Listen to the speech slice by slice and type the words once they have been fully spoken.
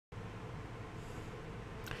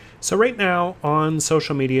So right now on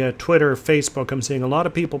social media, Twitter, Facebook, I'm seeing a lot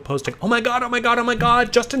of people posting, oh my God, oh my God, oh my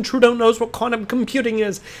God, Justin Trudeau knows what quantum computing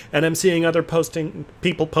is. And I'm seeing other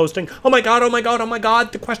people posting, oh my God, oh my God, oh my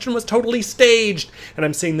God, the question was totally staged. And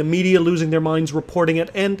I'm seeing the media losing their minds reporting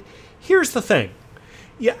it. And here's the thing.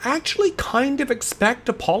 You actually kind of expect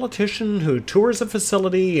a politician who tours a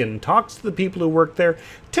facility and talks to the people who work there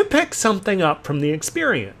to pick something up from the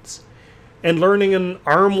experience. And learning an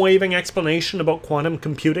arm-waving explanation about quantum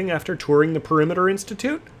computing after touring the Perimeter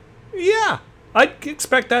Institute? Yeah, I'd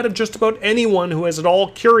expect that of just about anyone who is at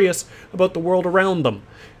all curious about the world around them.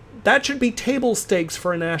 That should be table stakes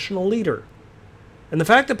for a national leader. And the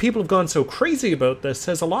fact that people have gone so crazy about this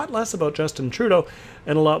says a lot less about Justin Trudeau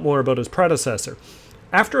and a lot more about his predecessor.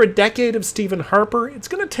 After a decade of Stephen Harper, it's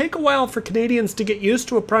going to take a while for Canadians to get used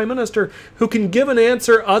to a Prime Minister who can give an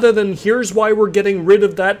answer other than, here's why we're getting rid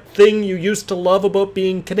of that thing you used to love about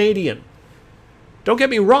being Canadian. Don't get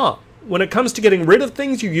me wrong. When it comes to getting rid of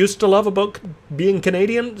things you used to love about being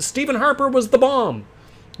Canadian, Stephen Harper was the bomb.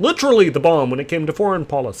 Literally the bomb when it came to foreign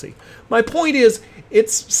policy. My point is,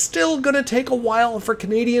 it's still going to take a while for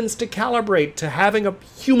Canadians to calibrate to having a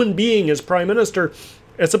human being as Prime Minister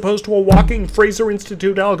as opposed to a walking Fraser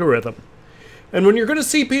Institute algorithm. And when you're going to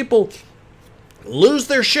see people lose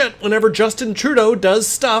their shit whenever Justin Trudeau does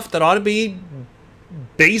stuff that ought to be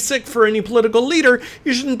basic for any political leader,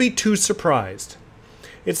 you shouldn't be too surprised.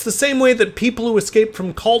 It's the same way that people who escape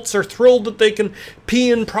from cults are thrilled that they can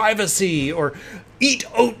pee in privacy or eat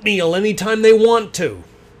oatmeal anytime they want to.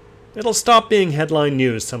 It'll stop being headline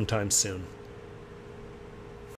news sometime soon.